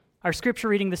Our scripture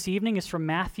reading this evening is from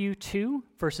Matthew 2,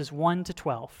 verses 1 to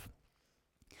 12.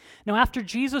 Now, after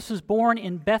Jesus was born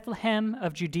in Bethlehem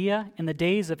of Judea in the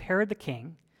days of Herod the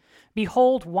king,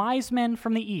 behold, wise men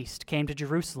from the east came to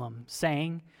Jerusalem,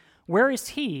 saying, "Where is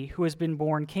he who has been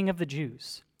born King of the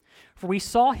Jews? For we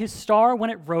saw his star when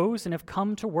it rose and have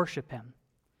come to worship him."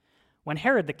 When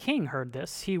Herod the king heard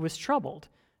this, he was troubled,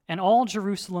 and all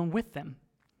Jerusalem with him.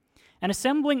 And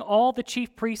assembling all the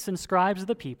chief priests and scribes of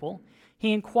the people,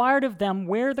 he inquired of them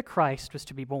where the Christ was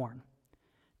to be born.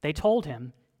 They told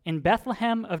him, "In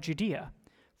Bethlehem of Judea,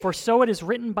 for so it is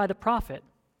written by the prophet,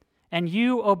 'And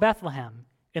you, O Bethlehem,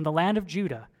 in the land of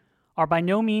Judah, are by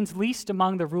no means least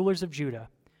among the rulers of Judah,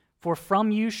 for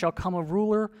from you shall come a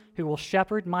ruler who will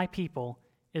shepherd my people,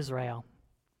 Israel.'"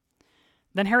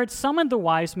 Then Herod summoned the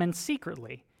wise men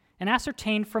secretly and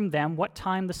ascertained from them what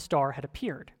time the star had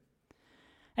appeared.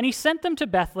 And he sent them to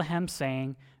Bethlehem,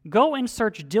 saying, "Go and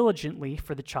search diligently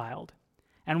for the child,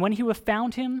 and when you have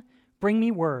found him, bring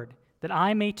me word, that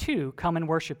I may too come and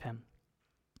worship him."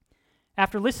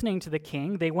 After listening to the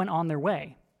king, they went on their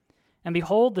way. And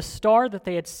behold, the star that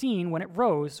they had seen when it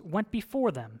rose went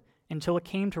before them until it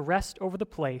came to rest over the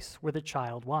place where the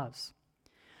child was.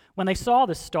 When they saw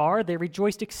the star, they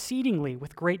rejoiced exceedingly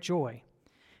with great joy.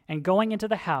 And going into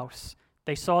the house,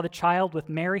 they saw the child with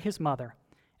Mary his mother,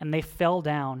 and they fell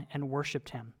down and worshipped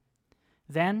him.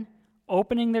 Then,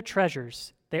 opening their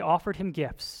treasures, they offered him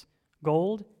gifts,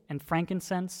 gold and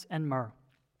frankincense and myrrh.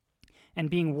 And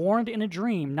being warned in a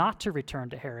dream not to return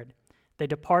to Herod, they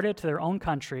departed to their own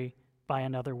country by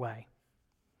another way.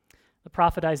 The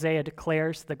prophet Isaiah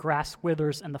declares, "The grass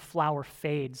withers and the flower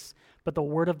fades, but the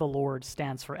word of the Lord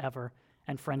stands forever."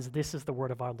 And friends, this is the word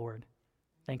of our Lord.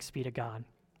 Thanks be to God.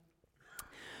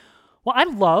 Well, I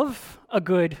love a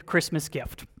good Christmas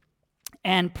gift.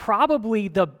 And probably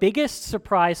the biggest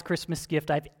surprise Christmas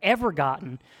gift I've ever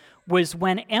gotten was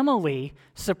when Emily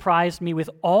surprised me with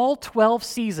all 12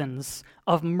 seasons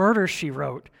of Murder, She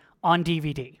Wrote on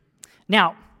DVD.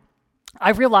 Now,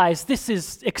 I realize this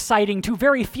is exciting to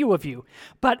very few of you,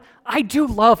 but I do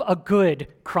love a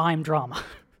good crime drama.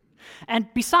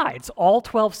 And besides, all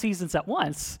 12 seasons at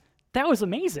once, that was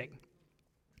amazing.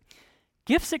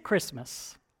 Gifts at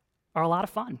Christmas are a lot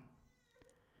of fun.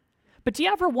 But do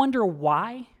you ever wonder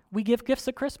why we give gifts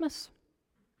at Christmas?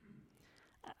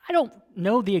 I don't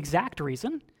know the exact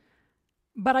reason,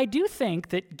 but I do think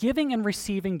that giving and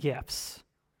receiving gifts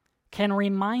can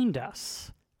remind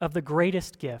us of the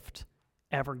greatest gift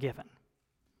ever given.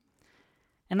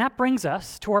 And that brings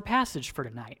us to our passage for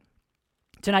tonight.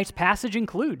 Tonight's passage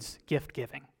includes gift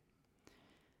giving.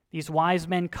 These wise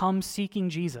men come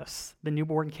seeking Jesus, the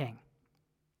newborn king.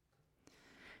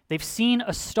 They've seen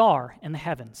a star in the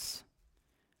heavens.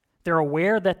 They're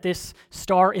aware that this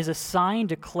star is a sign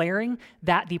declaring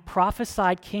that the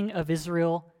prophesied king of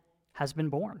Israel has been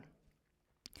born.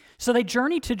 So they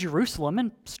journey to Jerusalem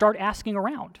and start asking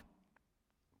around.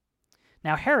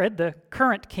 Now Herod, the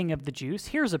current king of the Jews,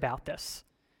 hears about this.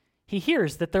 He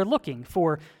hears that they're looking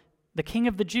for the king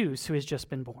of the Jews who has just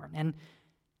been born. And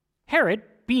Herod,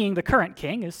 being the current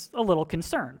king, is a little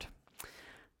concerned.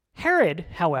 Herod,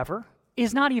 however,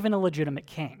 is not even a legitimate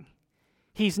king.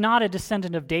 He's not a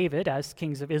descendant of David, as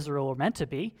kings of Israel are meant to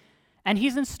be, and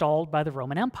he's installed by the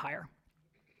Roman Empire.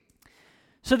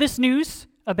 So this news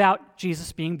about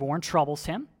Jesus being born troubles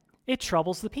him. It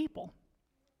troubles the people.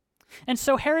 And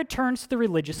so Herod turns to the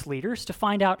religious leaders to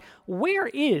find out, where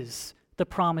is the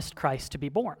promised Christ to be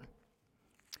born?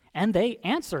 And they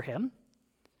answer him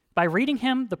by reading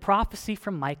him the prophecy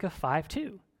from Micah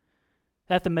 5:2,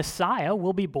 that the Messiah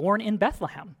will be born in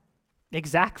Bethlehem,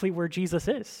 exactly where Jesus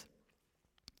is.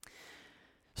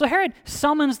 So Herod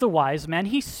summons the wise men,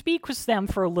 he speaks with them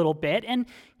for a little bit, and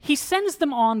he sends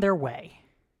them on their way.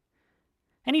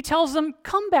 And he tells them,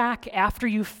 "Come back after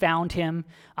you've found him,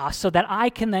 so that I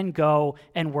can then go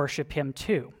and worship him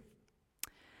too."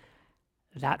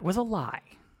 That was a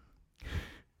lie.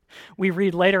 We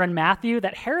read later in Matthew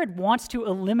that Herod wants to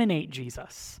eliminate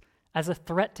Jesus as a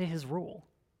threat to his rule.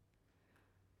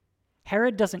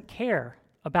 Herod doesn't care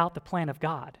about the plan of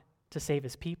God to save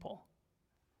his people.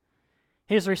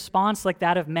 His response, like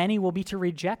that of many, will be to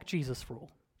reject Jesus'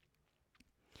 rule.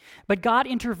 But God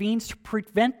intervenes to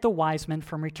prevent the wise men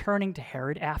from returning to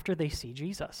Herod after they see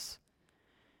Jesus,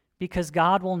 because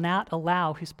God will not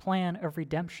allow his plan of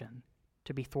redemption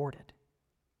to be thwarted.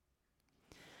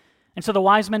 And so the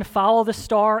wise men follow the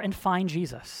star and find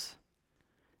Jesus.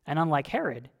 And unlike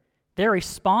Herod, their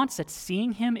response at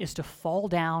seeing him is to fall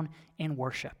down in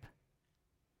worship.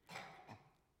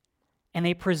 And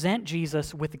they present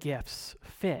Jesus with gifts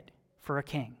fit for a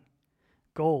king: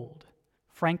 gold,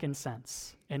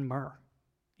 frankincense, and myrrh.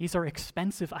 These are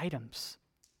expensive items.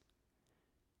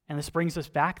 And this brings us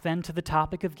back then to the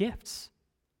topic of gifts.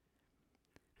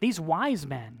 These wise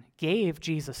men gave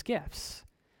Jesus gifts,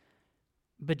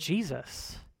 but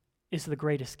Jesus is the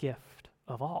greatest gift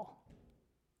of all.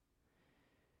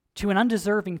 To an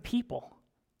undeserving people,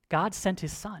 God sent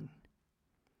his Son.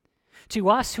 To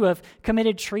us who have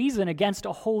committed treason against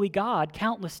a holy God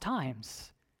countless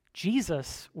times,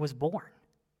 Jesus was born.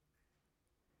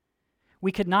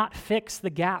 We could not fix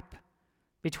the gap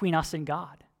between us and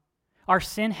God. Our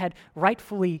sin had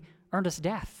rightfully earned us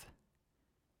death.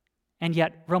 And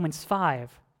yet Romans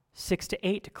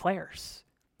 5:6-8 declares,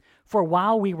 "For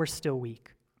while we were still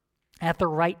weak, at the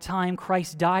right time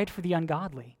Christ died for the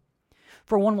ungodly.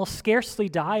 For one will scarcely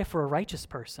die for a righteous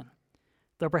person,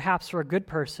 though perhaps for a good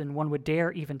person one would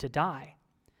dare even to die.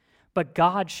 But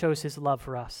God shows his love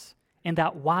for us, in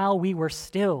that while we were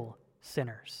still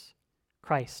sinners,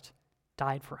 Christ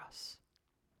died for us."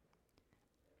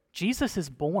 Jesus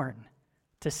is born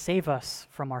to save us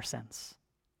from our sins.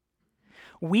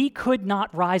 We could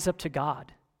not rise up to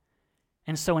God,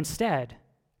 and so instead,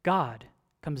 God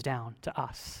comes down to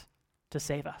us to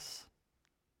save us.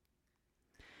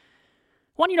 I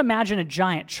want you to imagine a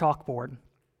giant chalkboard.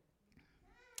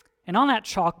 And on that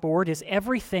chalkboard is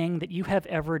everything that you have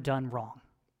ever done wrong.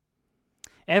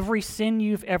 Every sin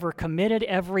you've ever committed,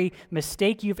 every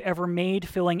mistake you've ever made,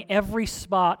 filling every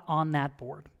spot on that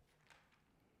board.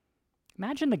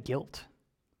 Imagine the guilt,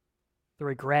 the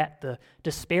regret, the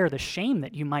despair, the shame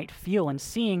that you might feel in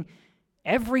seeing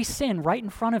every sin right in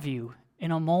front of you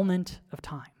in a moment of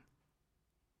time.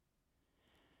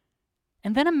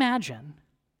 And then imagine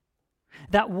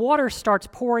that water starts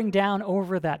pouring down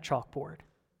over that chalkboard,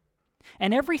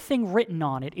 and everything written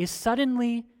on it is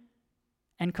suddenly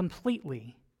and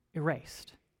completely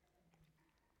erased.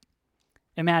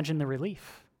 Imagine the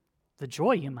relief, the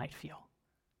joy you might feel.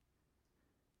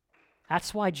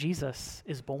 That's why Jesus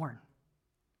is born.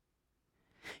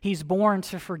 He's born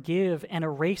to forgive and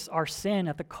erase our sin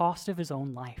at the cost of his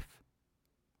own life,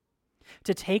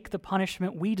 to take the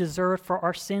punishment we deserved for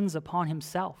our sins upon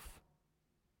himself,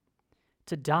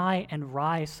 to die and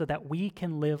rise so that we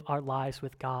can live our lives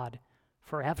with God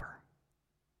forever.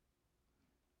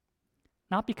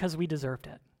 Not because we deserved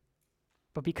it,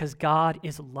 but because God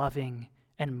is loving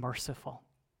and merciful.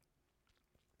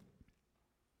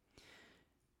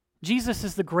 Jesus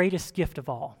is the greatest gift of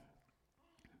all,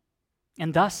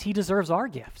 and thus he deserves our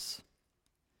gifts.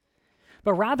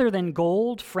 But rather than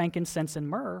gold, frankincense, and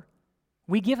myrrh,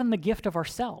 we give him the gift of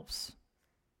ourselves.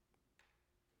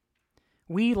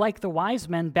 We, like the wise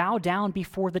men, bow down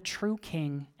before the true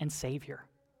King and Savior.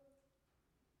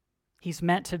 He's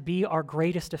meant to be our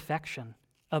greatest affection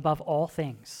above all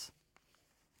things.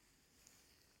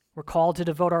 We're called to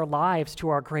devote our lives to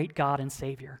our great God and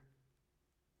Savior,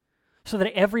 so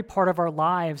that every part of our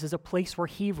lives is a place where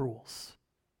he rules,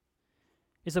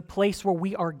 is a place where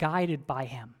we are guided by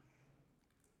him.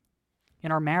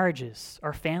 In our marriages,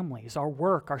 our families, our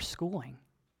work, our schooling,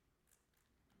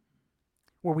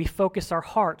 where we focus our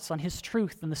hearts on his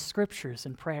truth in the scriptures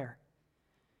and prayer,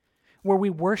 where we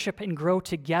worship and grow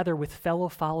together with fellow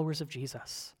followers of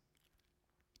Jesus.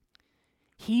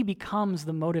 He becomes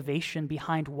the motivation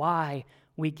behind why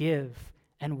we give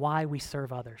and why we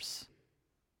serve others.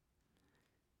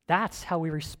 That's how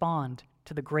we respond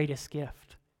to the greatest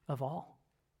gift of all.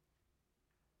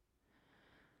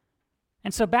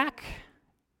 And so back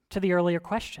to the earlier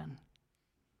question.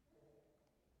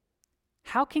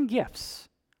 How can gifts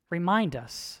remind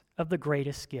us of the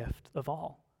greatest gift of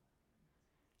all?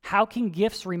 How can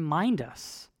gifts remind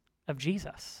us of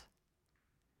Jesus?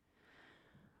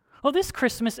 Well, this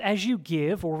Christmas, as you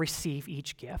give or receive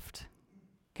each gift,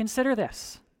 consider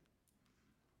this.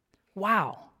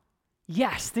 Wow,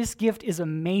 yes, this gift is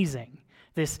amazing.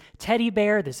 This teddy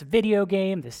bear, this video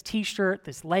game, this t-shirt,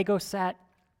 this Lego set.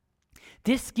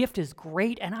 This gift is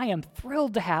great, and I am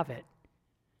thrilled to have it.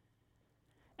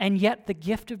 And yet the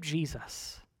gift of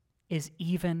Jesus is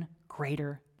even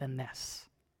greater than this,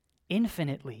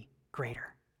 infinitely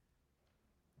greater.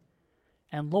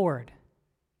 And Lord,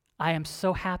 I am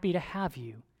so happy to have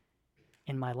you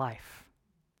in my life.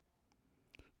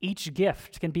 Each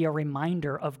gift can be a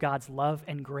reminder of God's love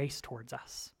and grace towards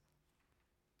us.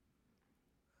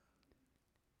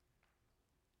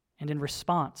 And in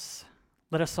response,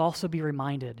 let us also be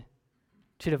reminded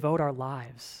to devote our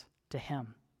lives to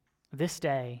him this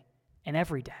day and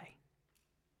every day,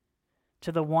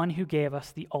 to the one who gave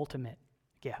us the ultimate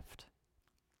gift.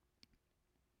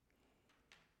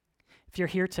 If you're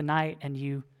here tonight and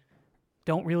you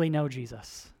don't really know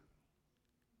Jesus,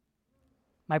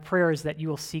 my prayer is that you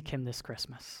will seek him this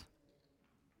Christmas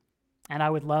and I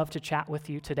would love to chat with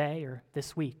you today or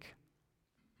this week.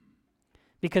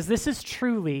 Because this is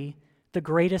truly the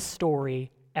greatest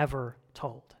story ever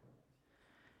told.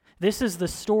 This is the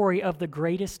story of the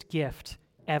greatest gift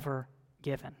ever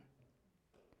given.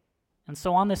 And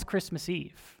so on this Christmas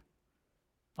Eve,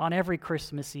 on every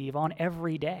Christmas Eve, on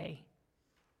every day,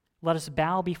 let us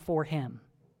bow before him.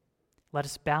 Let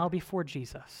us bow before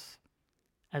Jesus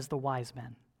as the wise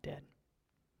men did.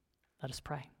 Let us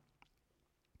pray.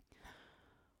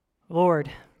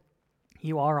 Lord,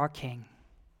 you are our King,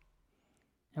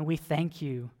 and we thank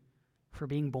you for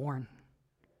being born,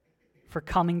 for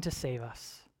coming to save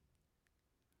us.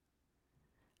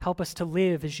 Help us to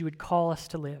live as you would call us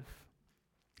to live.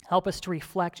 Help us to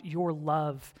reflect your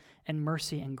love and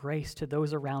mercy and grace to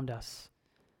those around us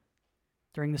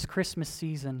during this Christmas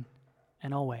season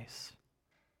and always.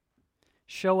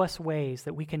 Show us ways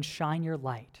that we can shine your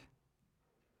light.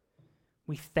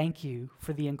 We thank you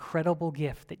for the incredible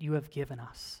gift that you have given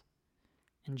us.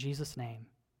 In Jesus' name,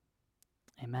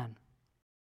 amen.